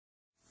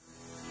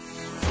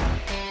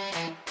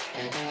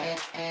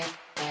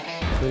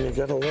And you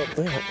gotta love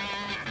that.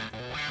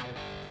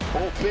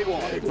 Oh, big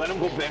walleye. Let him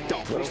go back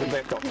down. Let him go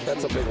back down.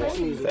 That's a big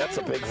one. That's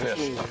a big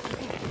fish.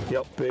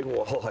 Yep, big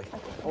walleye.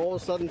 All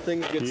of a sudden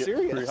things get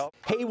serious.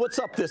 Hey, what's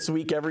up this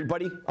week,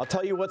 everybody? I'll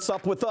tell you what's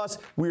up with us.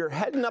 We are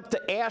heading up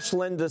to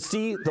Ashland to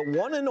see the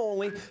one and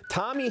only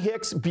Tommy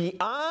Hicks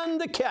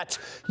beyond the catch.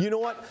 You know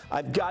what?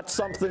 I've got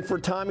something for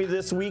Tommy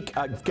this week.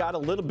 I've got a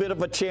little bit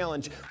of a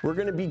challenge. We're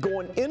going to be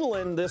going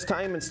inland this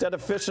time instead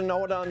of fishing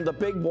out on the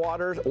big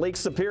water, Lake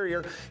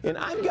Superior. And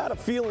I've got a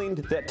feeling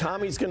that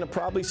Tommy's going to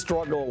probably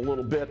struggle a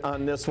little bit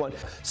on this one.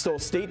 So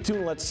stay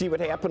tuned. Let's see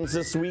what happens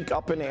this week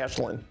up in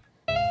Ashland.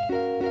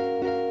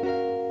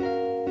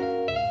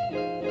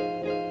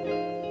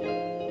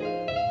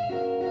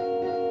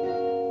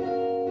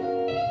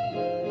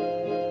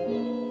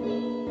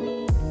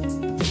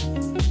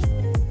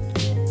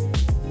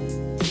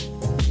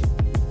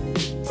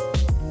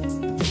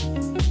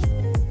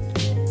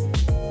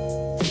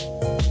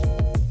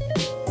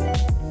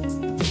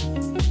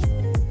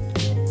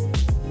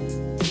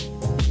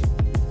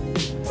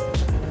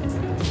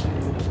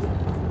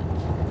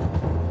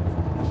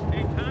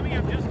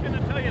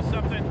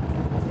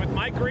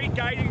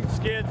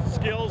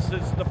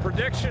 The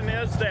prediction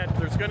is that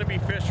there's going to be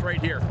fish right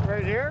here.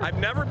 Right here? I've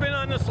never been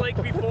on this lake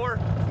before,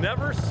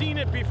 never seen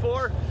it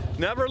before,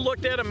 never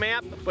looked at a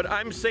map, but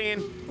I'm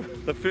saying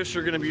the fish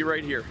are going to be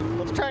right here.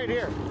 Let's try it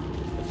here.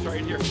 Let's try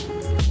it here.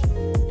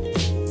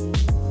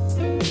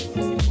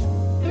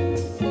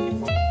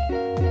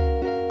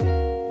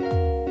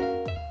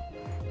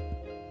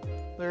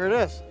 There it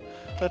is.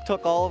 That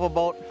took all of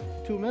about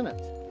 2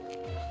 minutes.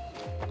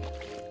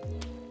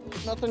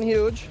 Nothing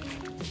huge.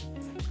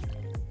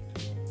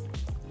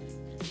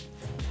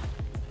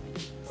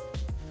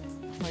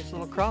 Nice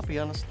little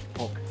crappie on a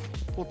hook.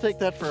 We'll take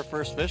that for a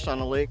first fish on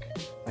a lake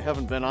I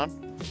haven't been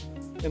on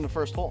in the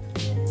first hole.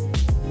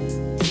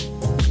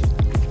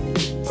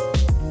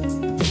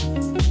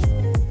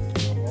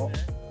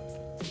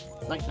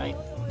 Night, night.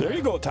 There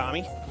you go,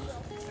 Tommy.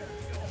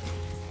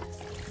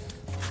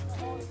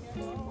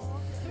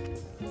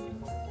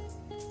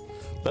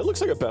 That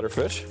looks like a better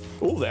fish.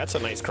 Oh, that's a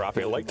nice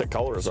crappie. I like the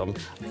colors of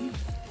them.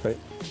 Right?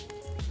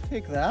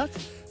 Take that.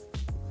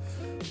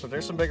 But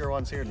there's some bigger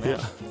ones here than that.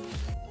 Yeah.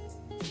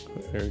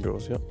 There he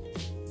goes, yep.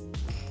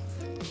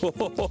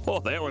 Oh,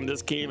 that one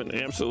just came and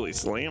absolutely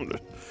slammed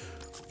it.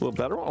 A little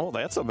better one? Oh,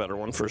 that's a better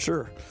one for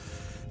sure.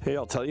 Hey,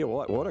 I'll tell you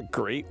what a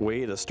great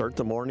way to start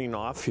the morning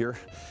off here.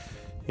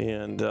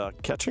 And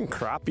catching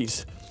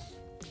crappies.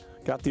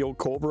 Got the old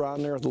Cobra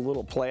on there with a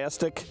little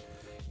plastic.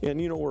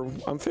 And you know,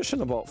 I'm fishing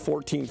about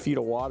 14 feet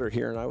of water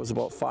here, and I was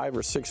about 5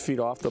 or 6 feet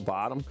off the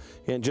bottom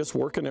and just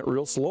working it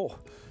real slow.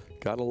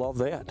 Gotta love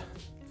that.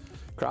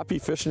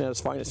 Crappie fishing at its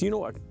finest. You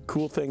know a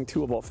cool thing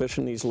too about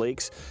fishing these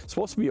lakes? It's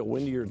supposed to be a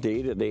windier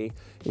day today,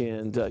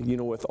 and you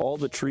know, with all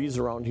the trees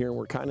around here, and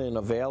we're kind of in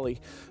a valley,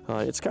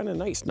 it's kind of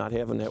nice not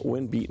having that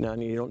wind beating on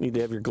you. You don't need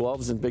to have your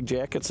gloves and big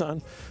jackets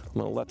on. I'm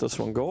gonna let this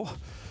one go.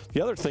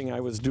 The other thing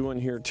I was doing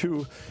here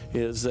too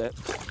is that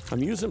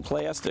I'm using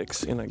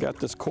plastics, and I got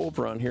this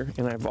Cobra on here,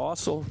 and I've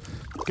also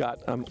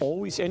got, I'm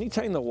always,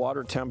 anytime the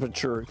water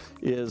temperature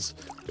is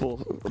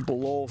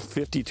below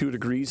 52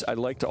 degrees, I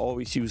like to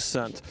always use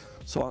scent.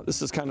 So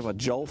this is kind of a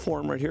gel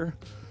form right here.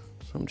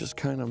 So I'm just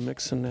kind of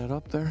mixing that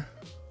up there.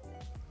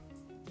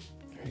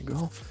 There you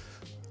go.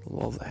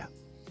 Love that.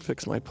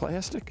 Fix my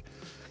plastic,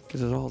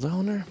 get it all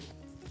down there.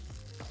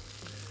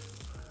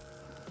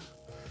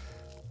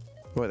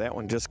 Boy, that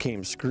one just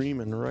came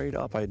screaming right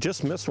up. I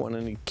just missed one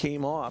and he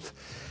came off,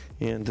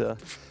 and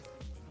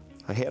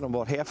I had him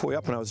about halfway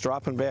up and I was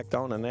dropping back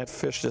down, and that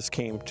fish just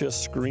came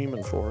just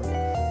screaming for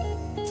it.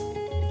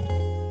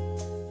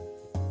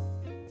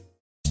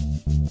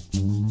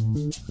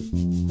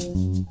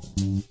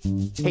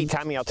 Hey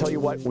Tommy, I'll tell you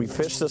what, we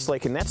fished this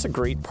lake, and that's a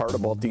great part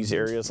about these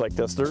areas like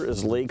this. There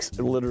is lakes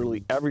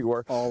literally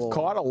everywhere.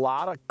 Caught a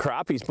lot of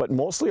crappies, but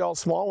mostly all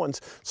small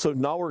ones. So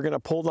now we're gonna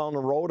pull down the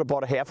road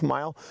about a half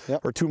mile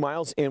or 2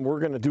 miles, and we're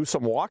gonna do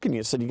some walking.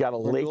 You said you got a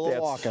lake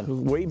that's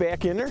way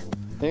back in there?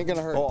 Ain't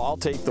gonna hurt. Oh, I'll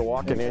take the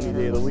walking any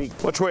day of the week.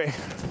 Which way?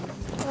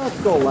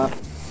 Let's go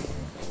left.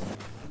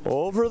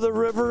 Over the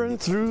river and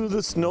through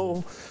the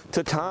snow,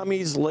 to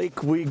Tommy's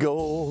lake we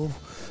go.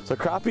 The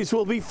crappies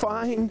will be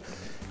fine.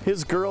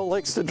 His girl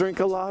likes to drink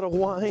a lot of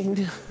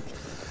wine.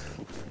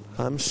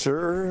 I'm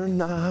sure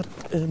not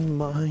in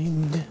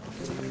mind.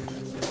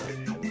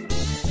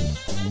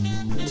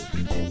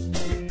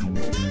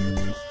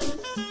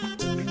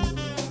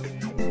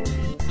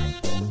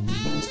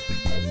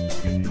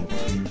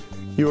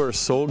 You are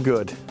so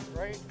good.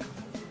 Right?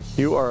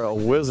 You are a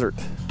wizard.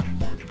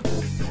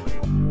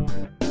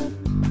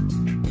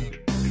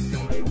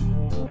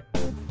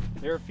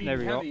 They were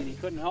feeding heavy and he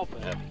couldn't help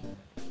it.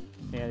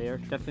 Yeah, they are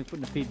definitely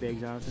putting the feed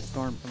bags on with the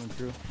storm coming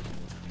through.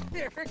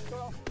 There we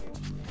go.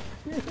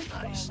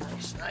 Nice,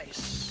 nice,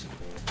 nice.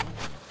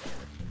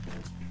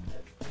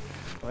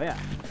 Oh yeah.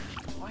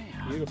 Oh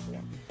yeah. Beautiful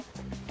one.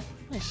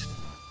 Nice.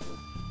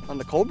 On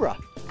the Cobra.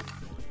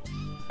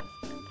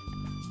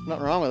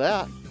 Nothing wrong with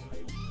that.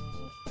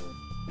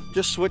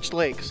 Just switched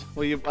lakes.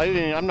 Well,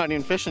 I'm not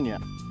even fishing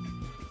yet.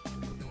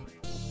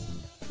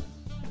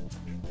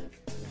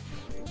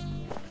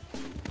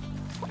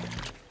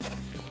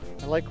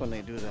 I like when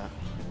they do that.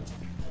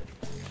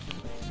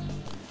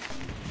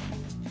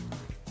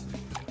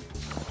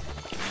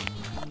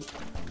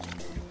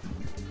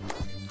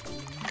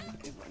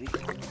 Hey, buddy.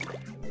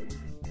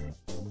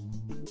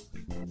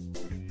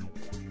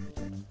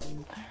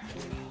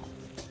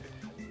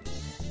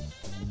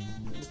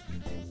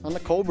 On the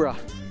cobra.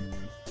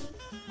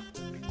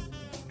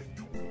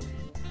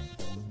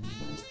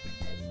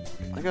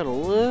 I got a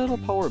little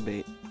power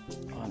bait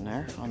on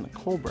there on the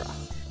cobra.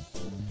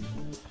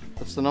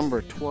 That's the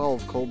number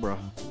 12 cobra.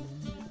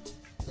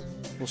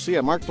 We'll see.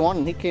 I marked one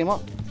and he came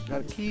up.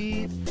 Gotta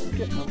keep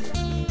getting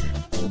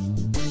them.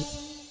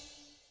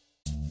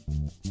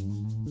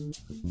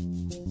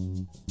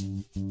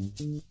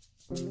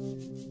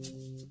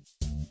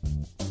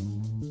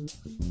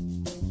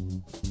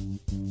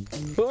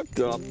 Hooked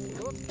up.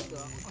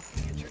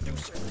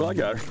 Well, I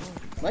got her.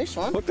 Nice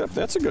one. Hooked up.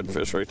 That's a good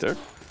fish right there.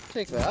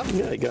 Take that.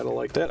 Yeah, you gotta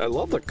like that. I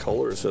love the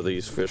colors of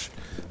these fish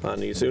on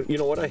these. You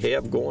know what I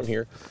have going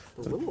here?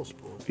 The willow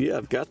spoon. Yeah,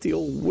 I've got the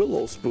old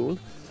willow spoon.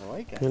 I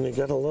like it. And you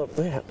gotta love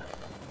that.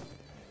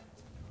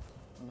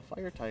 And the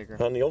fire tiger.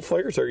 On the old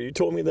fire tiger, you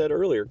told me that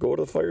earlier. Go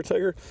to the fire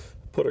tiger,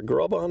 put a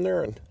grub on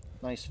there, and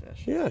Nice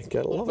fish. yeah,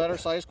 gotta A little love better it.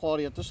 size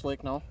quality at this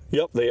lake now.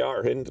 Yep, they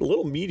are, and a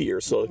little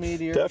meatier, so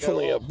Meatier,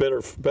 definitely got a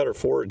a better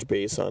forage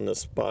base on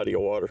this body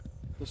of water.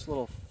 This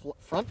little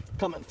front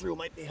coming through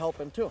might be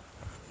helping too.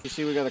 You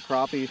see we got a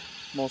crappie,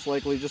 most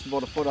likely just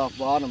about a foot off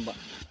bottom, but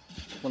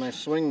when I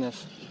swing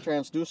this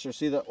transducer,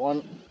 see that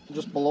one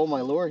just below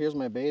my lure? Here's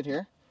my bait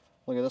here.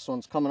 Look at this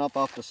one's coming up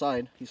off the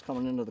side. He's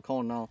coming into the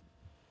cone now.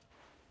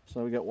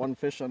 So we got one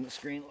fish on the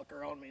screen. Look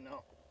around me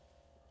now.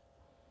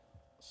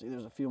 See,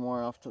 there's a few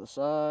more off to the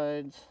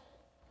sides.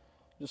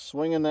 Just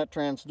swinging that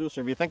transducer.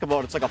 If you think about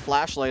it, it's like a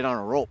flashlight on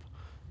a rope.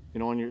 You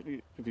know,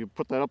 if you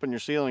put that up in your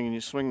ceiling and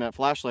you swing that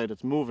flashlight,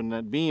 it's moving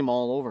that beam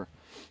all over.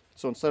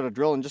 So instead of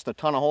drilling just a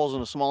ton of holes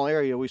in a small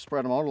area, we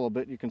spread them out a little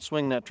bit. You can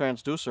swing that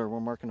transducer. We're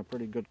marking a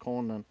pretty good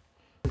cone then.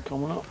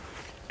 Coming up.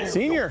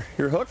 Senior,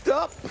 you're hooked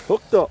up.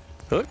 Hooked up.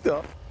 Hooked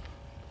up.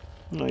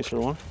 Nicer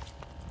one.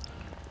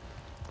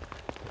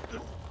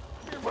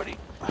 Here, buddy.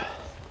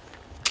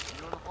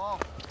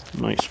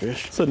 Nice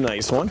fish. It's a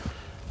nice one.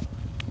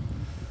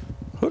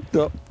 Hooked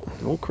up.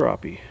 No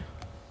crappie.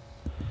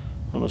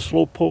 On a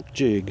slow poke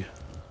jig.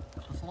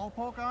 A slow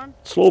poke on?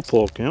 Slow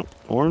poke, yep.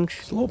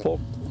 Orange. Slow poke.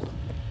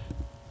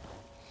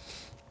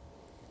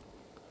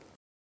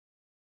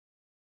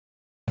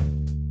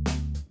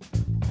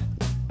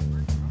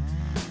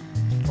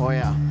 Oh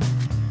yeah.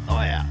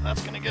 Oh yeah,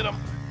 that's gonna get him.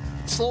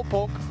 Slow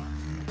poke.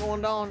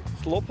 Going down.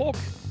 Slow poke.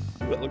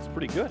 That looks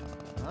pretty good.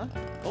 Huh?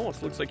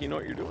 Almost looks like you know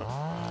what you're doing.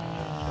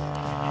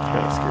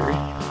 Kind of scary.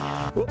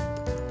 Whoop.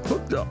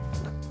 Hooked up.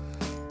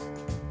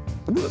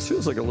 Ooh, this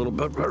feels like a little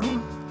bit better.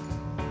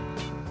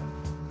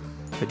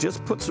 I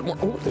just put some more.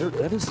 Oh, there,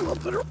 that is a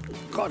little better.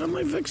 Caught on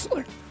my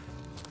Vixler.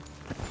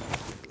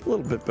 A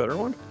little bit better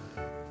one.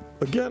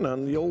 Again,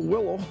 on the old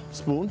willow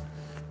spoon.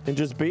 And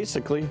just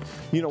basically,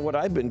 you know, what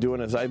I've been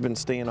doing is I've been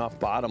staying off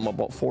bottom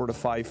about 4 to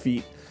 5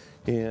 feet.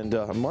 And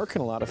I'm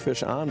marking a lot of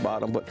fish on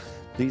bottom, but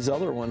these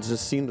other ones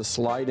just seem to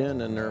slide in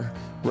and they're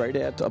right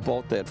at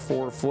about that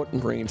 4 foot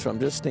range. So I'm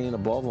just staying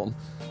above them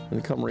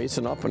and come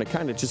racing up, and I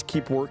kind of just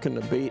keep working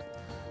the bait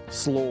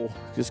slow.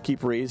 Just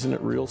keep raising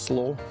it real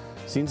slow.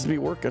 Seems to be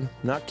working.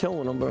 Not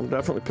killing them, but I'm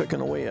definitely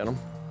picking away at them.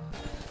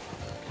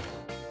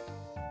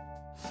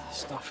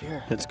 Stuff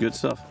here. It's good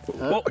stuff.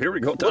 Oh, here we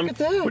go, Tommy. Look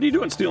at that. What are you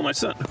doing stealing my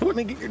scent? Let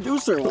me get your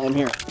deucer line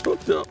here.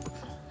 Hooked up.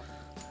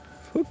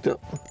 Hooked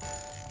up.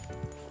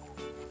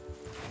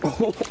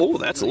 Oh,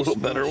 that's a little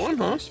better one,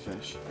 huh? Nice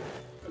fish.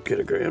 Could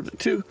have grabbed it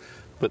too.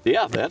 But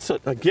yeah, that's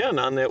it. Again,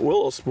 on that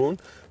willow spoon.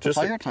 Just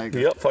fire tiger.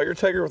 Yep, fire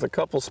tiger with a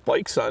couple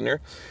spikes on there.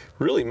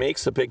 Really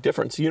makes a big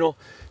difference. You know,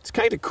 it's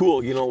kind of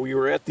cool. You know, we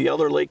were at the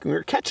other lake and we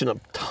were catching a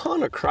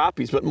ton of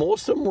crappies, but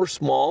most of them were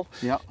small.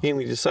 Yep. And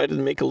we decided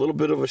to make a little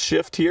bit of a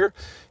shift here.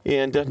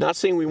 And not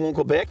saying we won't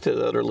go back to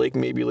the other lake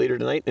maybe later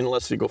tonight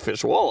unless we go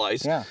fish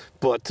walleyes. Yeah.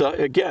 But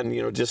again,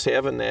 you know, just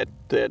having that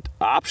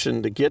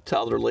option to get to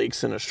other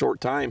lakes in a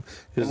short time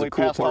is And we a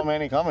cool passed part. how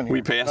many coming here?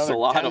 We passed Another a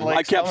lot 10 of them. I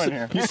lakes kept. coming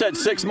here. You said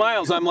 6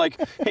 miles. I'm like,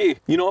 hey,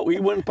 you know what? We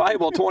went by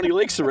about 20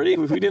 lakes already.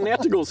 We didn't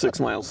have to go 6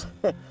 miles.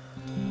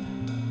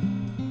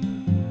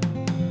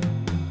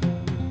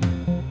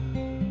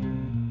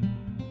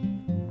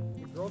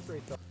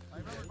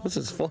 This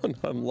is fun.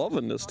 I'm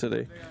loving this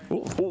today.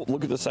 Oh,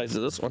 look at the size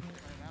of this one.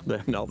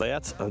 Now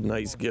that's a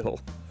nice gill.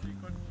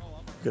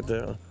 Look at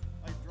that.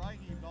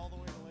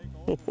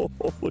 Oh,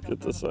 look at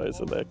the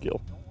size of that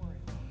gill.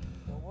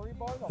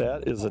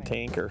 That is a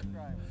tanker.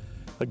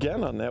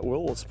 Again, on that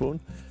willow spoon.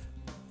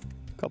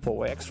 Couple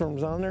wax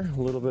worms on there, a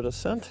little bit of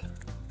scent.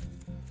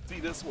 See,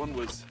 this one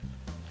was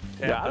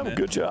Got him, tapping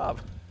good it, job.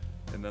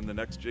 and then the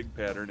next jig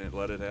pattern, it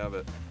let it have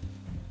it.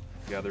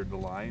 Gathered the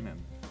line,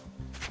 and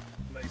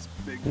nice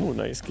big Ooh,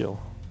 nice gill.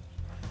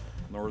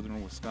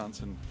 northern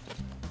Wisconsin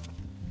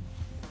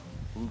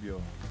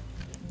bluegill.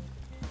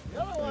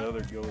 The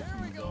other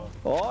guillotine's off.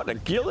 Oh, the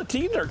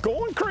guillotines are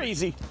going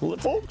crazy.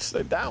 Folks,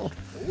 they're down.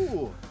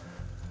 Ooh.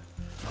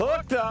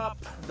 Hooked up.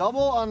 Double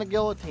on the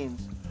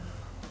guillotines.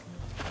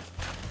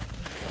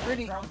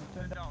 Pretty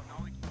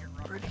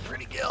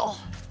gill.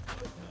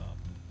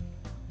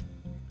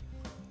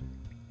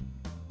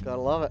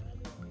 Gotta love it.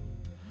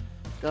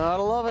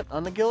 Gotta love it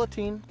on the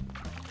guillotine.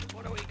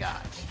 What do we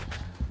got?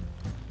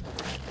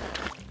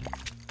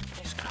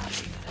 Nice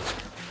crappie.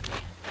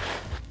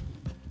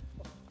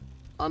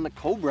 On the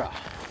cobra.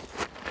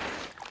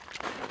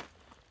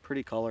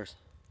 Pretty colors.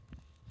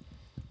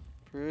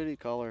 Pretty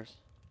colors.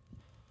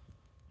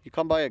 You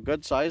come by a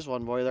good sized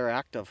one, boy, they're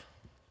active.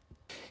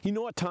 You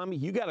know what, Tommy?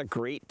 You got a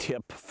great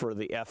tip for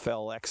the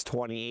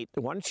FLX28.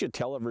 Why don't you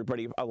tell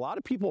everybody? A lot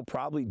of people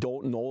probably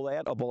don't know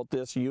that about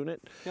this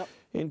unit. Yep.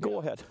 And go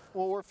ahead.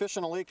 Well, we're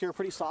fishing a lake here,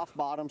 pretty soft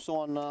bottom, so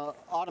on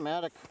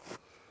automatic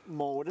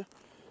mode,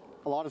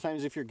 a lot of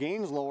times if your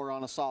gain's lower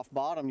on a soft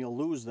bottom, you'll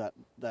lose that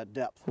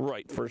depth.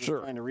 Right, for sure.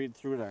 Trying to read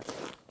through there.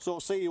 So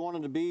say you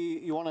want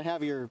to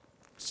have your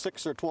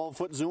 6 or 12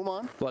 foot zoom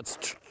on.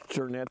 Let's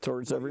turn that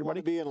towards everybody. You want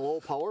to be in low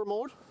power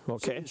mode.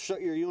 Okay. So you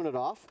shut your unit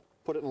off,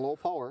 put it in low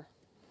power,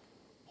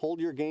 hold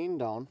your gain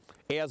down.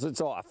 As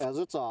it's off. As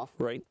it's off.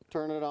 Right.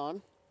 Turn it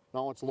on.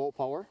 Now it's low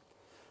power.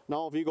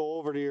 Now if you go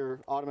over to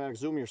your automatic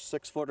zoom, your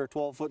 6 foot or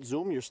 12 foot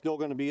zoom, you're still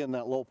going to be in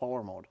that low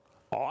power mode.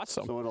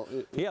 Awesome. So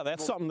yeah,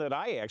 that's something that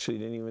I actually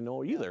didn't even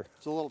know either.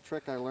 It's a little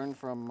trick I learned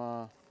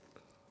from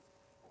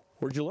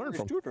where'd you learn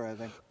from? Studer, I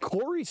think.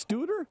 Corey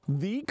Studer?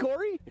 The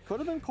Corey? It could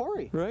have been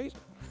Corey. Right?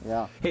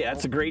 Yeah. Hey,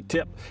 that's a great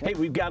tip. Hey,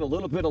 we've got a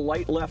little bit of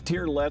light left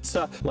here. Let's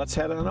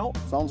head on out.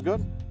 Sounds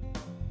good.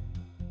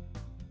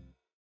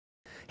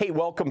 Hey,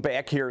 welcome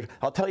back here.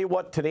 I'll tell you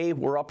what, today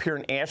we're up here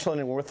in Ashland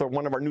and we're with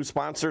one of our new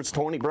sponsors,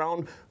 Tony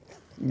Brown.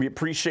 We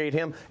appreciate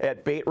him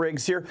at Bait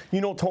Rigs here.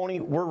 You know, Tony,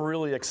 we're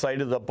really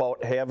excited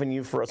about having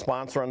you for a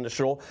sponsor on the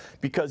show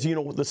because, you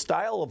know, the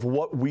style of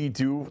what we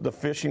do, the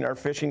fishing, our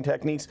fishing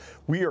techniques,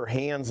 we are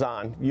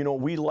hands-on. You know,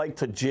 we like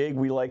to jig,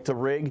 we like to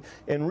rig,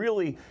 and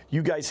really,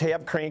 you guys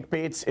have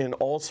crankbaits and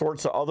all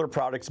sorts of other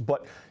products,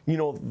 but, you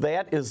know,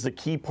 that is the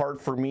key part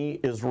for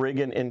me is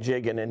rigging and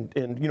jigging.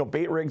 And you know,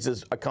 Bait Rigs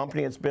is a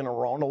company that's been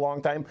around a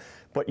long time,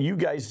 but you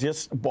guys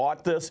just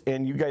bought this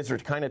and you guys are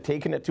kind of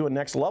taking it to a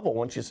next level,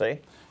 wouldn't you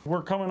say?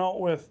 We're coming out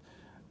with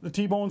the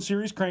T-Bone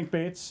series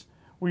crankbaits.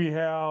 We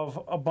have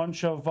a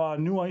bunch of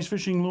new ice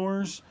fishing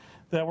lures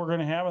that we're going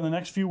to have in the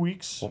next few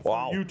weeks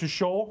for you to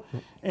show,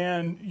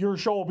 and your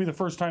show will be the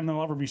first time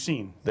they'll ever be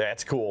seen.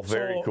 That's cool,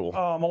 very cool.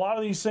 A lot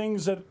of these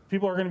things that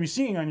people are going to be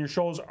seeing on your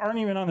shows aren't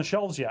even on the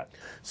shelves yet.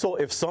 So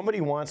if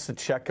somebody wants to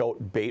check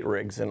out Bait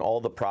Rigs and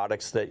all the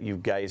products that you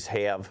guys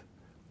have,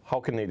 how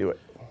can they do it?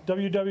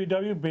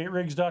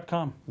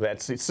 www.baitrigs.com.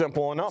 That's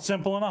simple enough.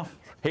 Simple enough.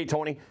 Hey,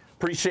 Tony,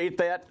 appreciate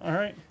that. All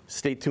right.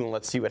 Stay tuned.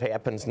 Let's see what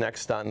happens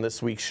next on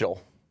this week's show.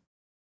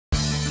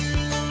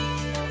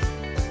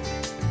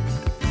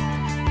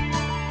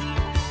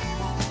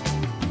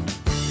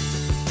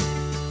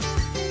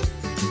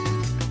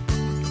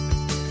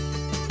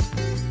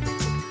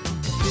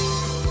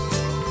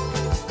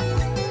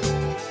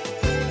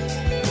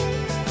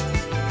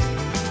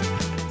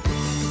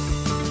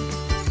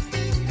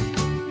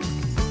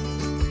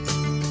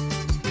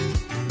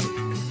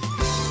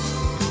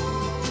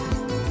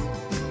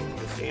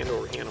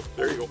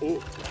 There you go.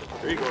 Oh,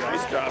 there you go.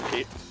 Nice job,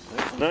 Kate.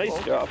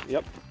 Nice job.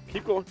 Yep.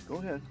 Keep going. Go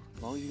ahead.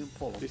 As long as you can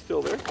pull him. He's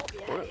still there?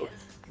 All right.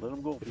 Let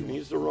him go. If he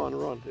needs to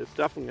run. It's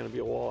definitely going to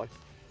be a walleye.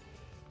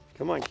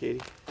 Come on,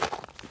 Katie.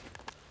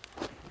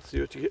 Let's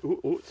see what you get.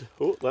 Ooh,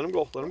 let him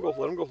go. Let him go.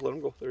 Let him go. Let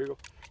him go. There you go.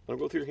 Let him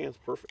go through your hands.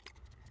 Perfect.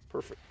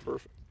 Perfect.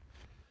 Perfect.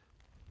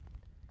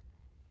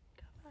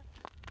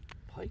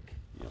 Pike?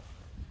 Yep.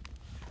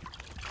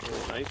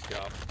 Oh, nice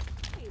job.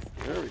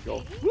 There we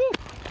go. Woo!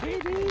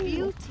 Katie!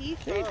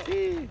 Beautiful.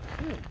 Katie!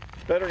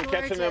 Better than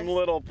catching them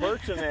little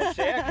perch in that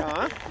shack,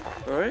 huh?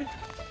 All right.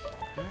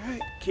 All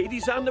right.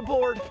 Katie's on the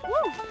board.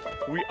 Woo!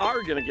 We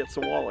are going to get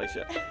some walleyes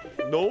yet.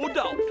 No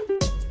doubt.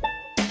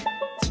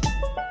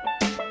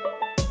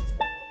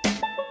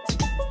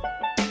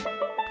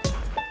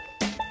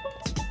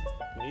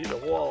 Need a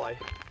walleye.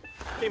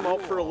 Came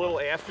out for a little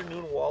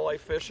afternoon walleye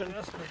fishing.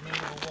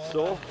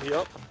 So,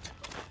 yep.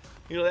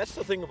 You know, that's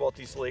the thing about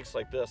these lakes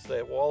like this.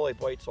 That walleye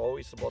bite's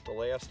always about the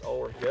last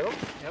hour. Get them?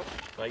 Yep.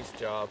 Nice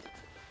job.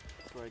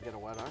 That's where I get a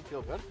wet on.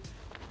 Feel good?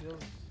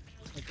 Feels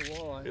like a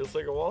walleye. Feels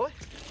like a walleye?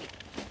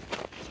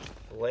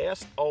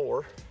 Last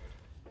hour.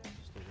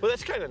 But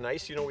that's kind of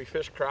nice. You know, we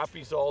fished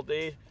crappies all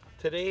day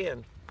today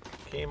and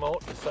came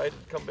out, decided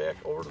to come back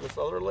over to this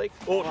other lake.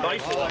 Oh,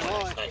 nice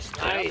eye. Nice.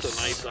 That's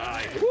a nice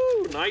eye.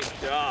 Woo,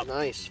 nice job.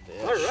 Nice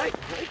fish. All right.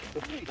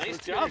 Nice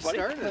job, buddy.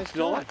 You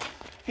know what?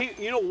 Hey,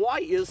 you know, why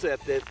is that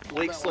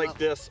lakes like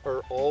this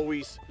are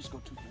always,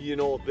 you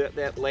know,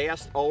 that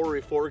last hour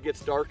before it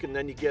gets dark and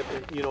then you get,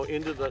 you know,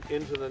 into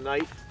the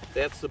night?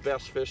 That's the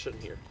best fishing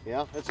here.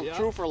 Yeah, it's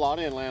true for a lot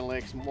of inland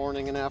lakes,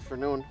 morning and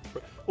afternoon.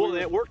 Well,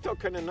 that worked out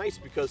kind of nice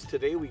because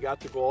today we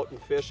got to go out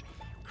and fish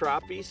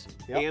crappies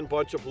Yep. and a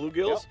bunch of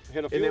bluegills. Yep, hit a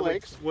and few then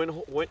lakes. we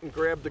went and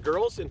grabbed the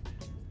girls and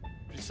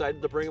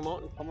decided to bring them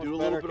out How and much do a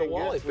better little bit of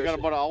can walleye get? We got fishing.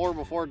 about an hour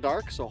before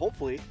dark, so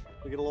hopefully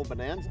we get a little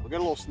bonanza. We got a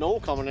little snow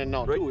coming in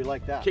now Right. too. We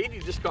like that. Katie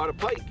just caught a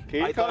pike.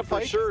 Katie I caught thought a for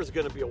pike? sure it's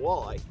going to be a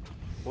walleye.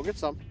 We'll get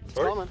some. It's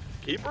All right. coming.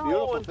 Keep her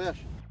Beautiful rolling.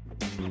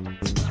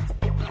 fish.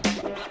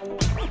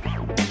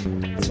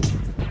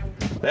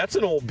 That's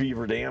an old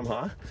beaver dam,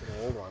 huh?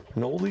 Hold on.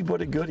 An oldie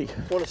but a goodie.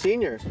 One of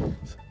seniors.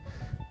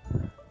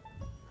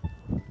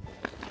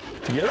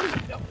 Did you get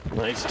him? Yep.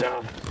 Nice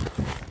job.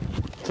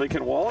 Taking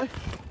walleye?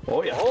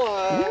 Oh yeah.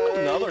 Walleye. Ooh,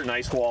 another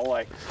nice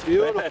walleye.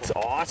 Beautiful. That's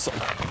awesome.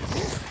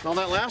 Now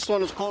that last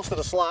one is close to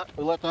the slot.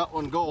 We let that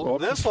one go.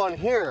 Okay. This one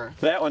here,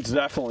 That one's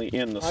definitely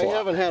in the I slot.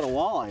 haven't had a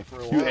walleye for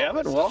a while. You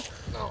haven't? Well,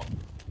 No.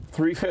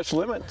 3 fish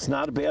limit. It's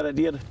not a bad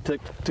idea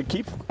to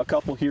keep a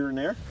couple here and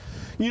there.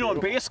 You know,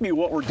 basically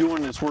what we're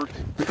doing is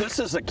this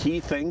is a key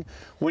thing.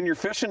 When you're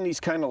fishing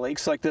these kind of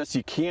lakes like this,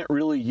 you can't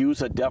really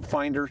use a depth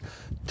finder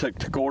to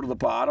go to the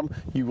bottom.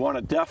 You want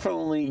to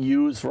definitely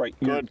use your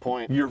Good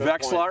point.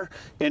 Vexlar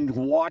and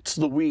watch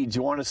the weeds.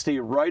 You want to stay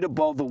right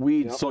above the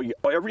weeds. Yep.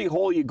 So every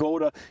hole you go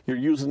to, you're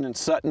using and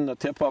setting the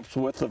tip ups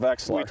with the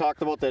Vexlar. We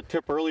talked about that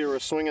tip earlier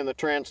with swinging the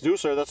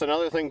transducer. That's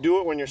another thing. Do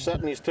it when you're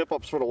setting these tip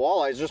ups for the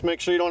walleyes. Just make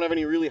sure you don't have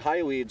any really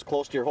high weeds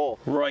close to your hole.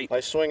 Right. I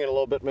swing it a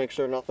little bit, make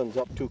sure nothing's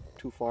up too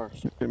far.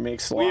 It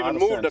makes a lot We even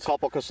of moved sense. a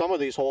couple because some of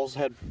these holes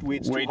had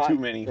weeds Way too high. too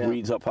many Yeah.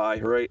 weeds up high,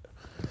 right?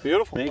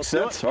 Beautiful. Makes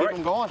Let's sense. do it. All Keep right.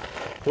 them going.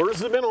 Where's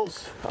the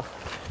minnows?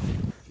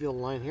 Feel the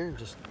line here and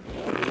just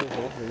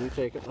and you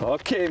take it.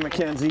 Okay,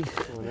 Mackenzie.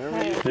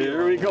 Whenever you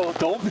Here we go.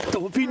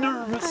 Don't be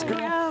nervous,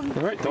 girl. All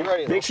right,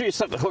 ready, make sure you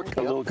set the hook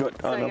a little good.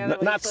 I gotta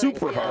Not wait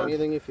super till- hard.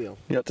 anything you feel.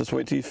 Yeah, just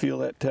wait till you feel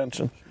that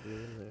tension. Be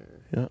in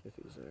there. Yeah. If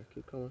he's there,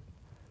 keep coming.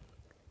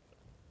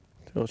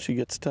 Till she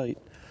gets tight.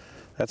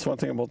 That's one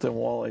thing about them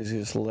walleyes. You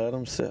just let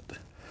them sit.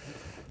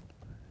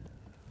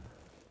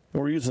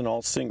 We're using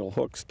all single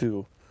hooks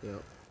too. Yeah.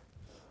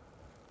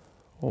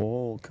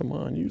 Oh, come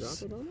on, you.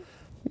 Drop it on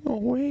it? No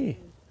way.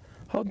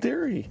 How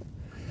dare he?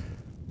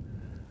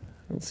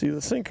 Don't see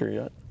the sinker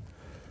yet,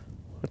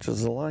 which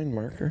is the line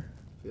marker.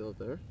 Feel it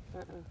there.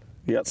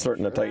 Yeah, it's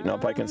starting to tighten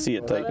up. I can see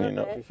it tightening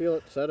up. If you feel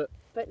it, set it.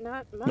 But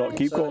not much. No,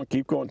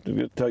 keep going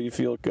until you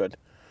feel it good.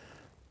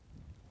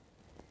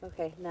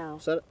 Okay, now.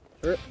 Set it.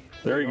 Sure.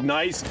 Very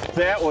nice.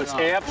 That was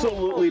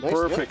absolutely Nice.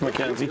 perfect, Yep.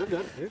 Mackenzie. You're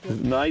good. You're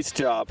good. Nice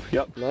job.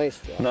 Yep. Nice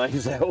job.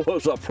 Nice. That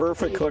was a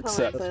perfect hook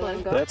set.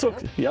 That's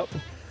okay. Yep.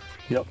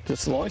 Yep.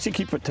 Just as long as you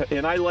keep it.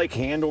 And I like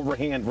hand over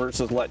hand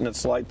versus letting it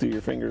slide through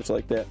your fingers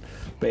like that,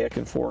 back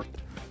and forth.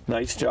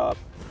 Nice job.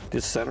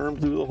 Just center them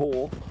through the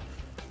hole.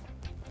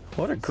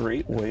 What a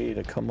great way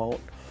to come out,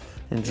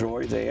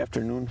 enjoy the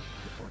afternoon.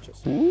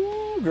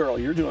 Ooh, girl,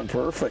 you're doing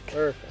perfect.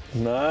 Perfect.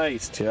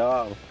 Nice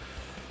job.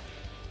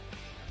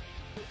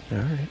 All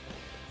right.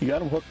 You got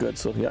them hooked good,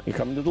 so yeah, you're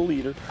coming to the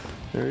leader.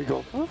 There you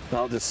go.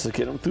 Now just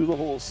get them through the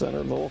hole,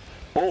 center the hole.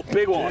 Oh,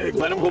 big one.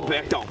 Let him go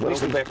back down.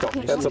 Let him go back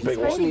down. That's a big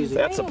one.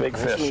 That's a big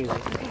fish.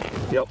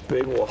 Yep,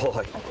 big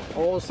walleye.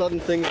 All of a sudden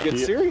things get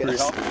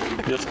serious.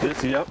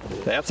 Yep.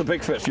 That's a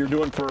big fish. You're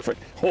doing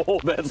perfect. Oh,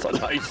 that's a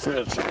nice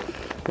fish.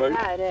 Right?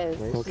 Yeah, it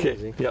is.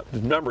 Okay. Yep.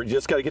 Remember, you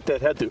just got to get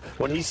that head through.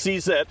 When he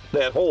sees that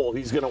hole,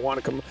 he's going to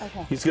want to come.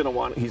 Okay. He's going to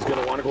want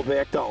to go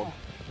back down.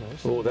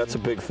 Oh, that's a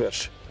big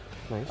fish.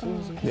 Nice and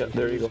easy. Yeah,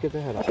 there you go. Get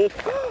the head up.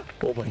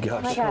 Oh my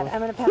gosh. Oh my God, I'm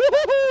gonna pass.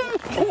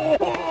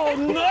 Oh,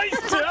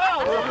 nice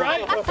job, all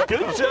right?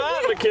 Good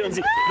job,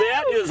 Mackenzie.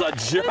 That is a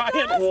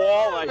giant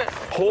walleye.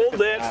 Hold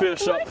that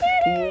fish up.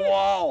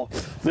 Wow.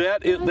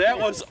 That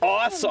was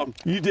awesome.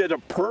 You did a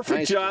perfect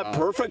Nice job, job.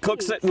 perfect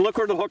hook set. And look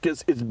where the hook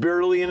is. It's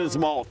barely in his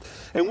mouth.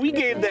 And we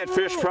gave that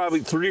fish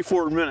probably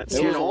 3-4 minutes.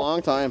 It was a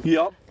long time.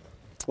 Yep.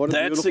 What a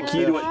That's the beautiful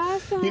key to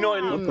fish. it. You know,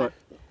 and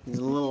He's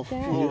a little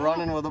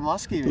running with a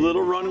muskie.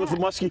 little run with the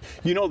muskie.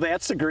 You know,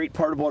 that's the great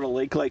part about a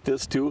lake like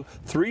this too.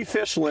 3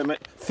 fish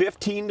limit,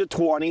 15 to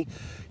 20.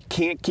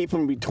 Can't keep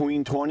them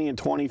between 20 and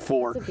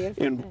 24, That's a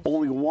beautiful and fish.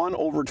 only one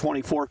over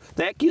 24.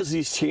 That gives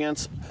these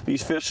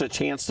fish a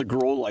chance to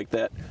grow like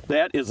that.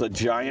 That is a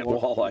giant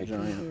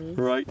walleye,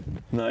 right?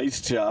 Nice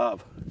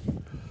job.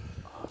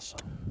 Awesome.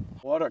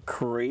 What a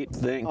great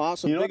thing.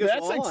 Awesome. You know, Biggest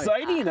that's walleye.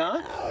 exciting,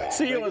 huh?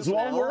 See, it was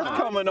well worth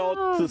coming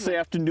out this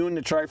afternoon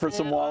to try for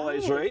some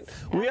walleyes, right?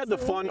 We had the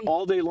fun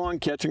all day long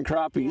catching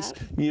crappies.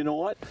 You know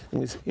what?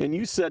 And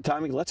you said,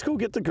 Tommy, let's go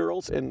get the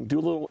girls and do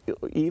a little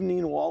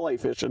evening walleye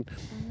fishing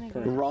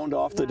and round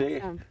off the day.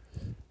 Awesome.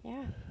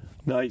 Yeah,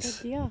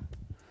 Nice. good deal.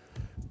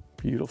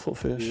 Beautiful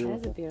fish. That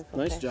is a beautiful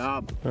Nice fish.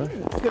 job.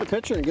 Let's get a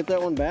picture and get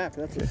that one back.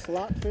 That's a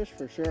slot fish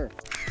for sure.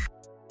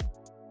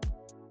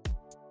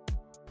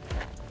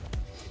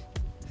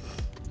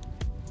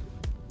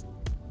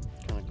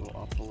 Kind of go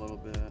up a little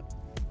bit.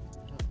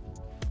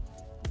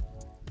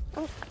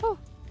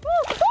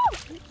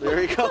 There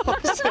he goes.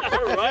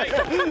 All right.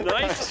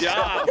 Nice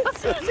job.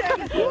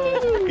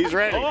 He's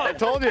ready. I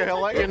told you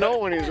he'll let you know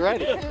when he's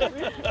ready. I didn't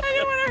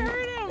want to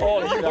hurt him.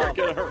 Oh, you weren't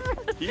going to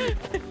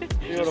hurt.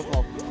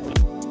 Beautiful.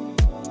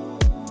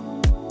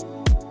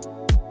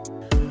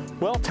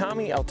 Well,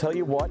 Tommy, I'll tell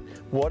you what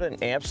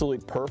an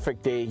absolutely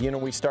perfect day. You know,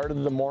 we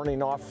started the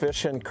morning off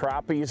fishing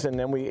crappies, and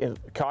then we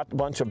caught a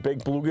bunch of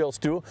big bluegills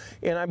too.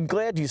 And I'm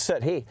glad you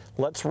said, hey,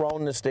 let's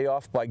round this day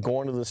off by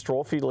going to this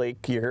trophy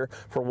lake here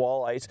for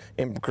walleyes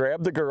and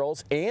grab the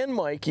girls and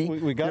Mikey.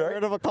 We got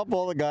rid of a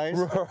couple of the guys,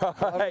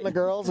 right. The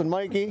girls and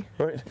Mikey.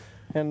 Right.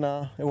 And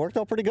it worked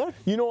out pretty good.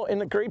 You know,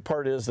 and the great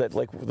part is that,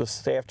 like,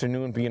 this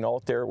afternoon being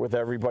out there with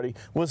everybody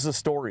was the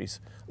stories.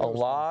 A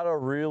lot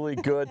of really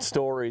good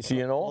stories,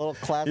 you know. A little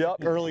classic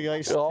early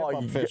ice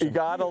tip-up fishing. You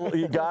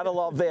gotta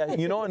love that,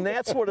 you know, and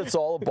that's what it's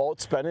all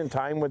about, spending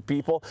time with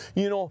people.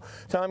 You know,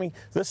 Tommy,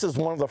 this is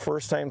one of the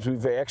first times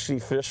we've actually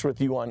fished with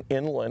you on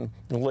inland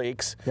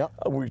lakes. Yep.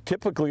 We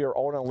typically are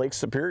out on Lake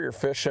Superior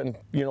fishing,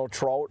 you know,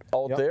 trout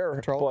out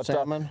there. Trout, but,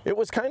 salmon. It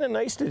was kind of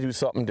nice to do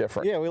something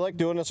different. Yeah, we like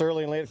doing this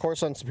early and late. Of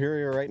course, on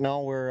Superior right now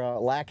we're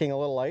lacking a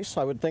little ice.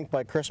 I would think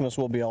by Christmas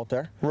we'll be out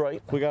there.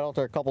 Right. We got out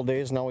there a couple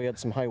days. Now we had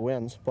some high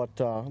winds, but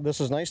this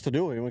is nice to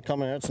do. We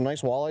come in, had some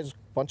nice walleyes,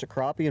 bunch of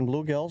crappie and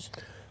bluegills.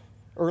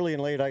 Early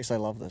and late ice, I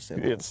love this.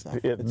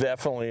 It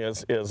definitely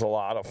is a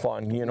lot of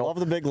fun, you know.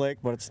 Love the big lake,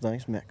 but it's a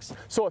nice mix.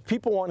 So if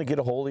people want to get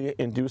a hold of you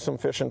and do some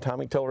fishing,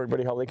 Tommy, tell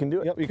everybody how they can do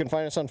it. Yep, you can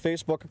find us on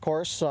Facebook, of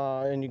course,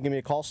 and you can give me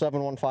a call,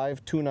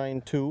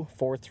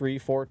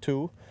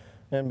 715-292-4342,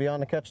 and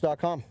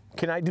beyondthecatch.com.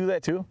 Can I do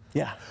that too?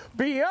 Yeah.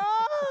 Beyond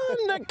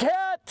the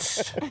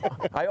Catch!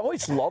 I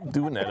always love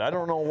doing that. I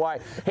don't know why.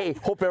 Hey,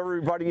 hope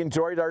everybody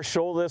enjoyed our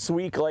show this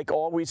week. Like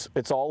always,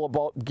 it's all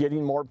about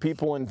getting more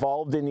people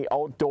involved in the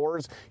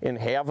outdoors and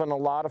having a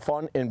lot of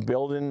fun and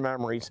building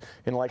memories.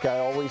 And like I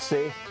always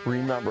say,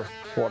 remember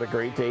what a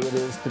great day it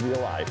is to be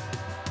alive.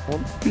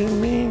 Don't be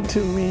mean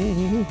to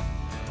me.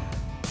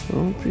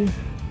 Don't be. It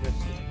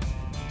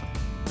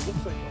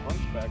looks like a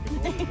hunchback.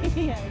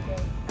 Yeah, it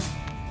does.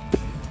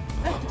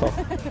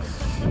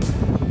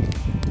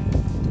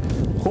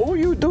 Who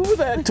you do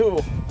that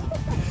to?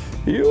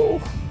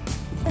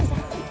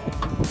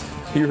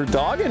 You're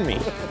dogging me.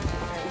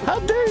 How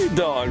dare you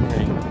dog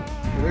me?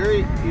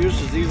 Larry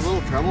uses these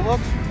little treble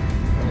hooks.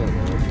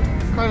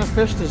 What kind of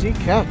fish does he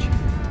catch?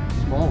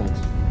 Small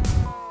ones.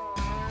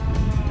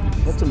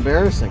 That's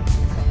embarrassing.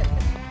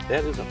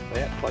 That is a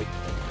fat bite.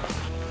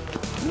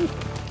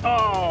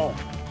 Oh!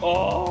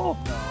 Oh!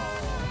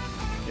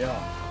 Yeah,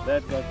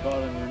 that got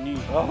caught in your knee.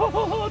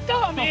 Oh,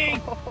 Tommy!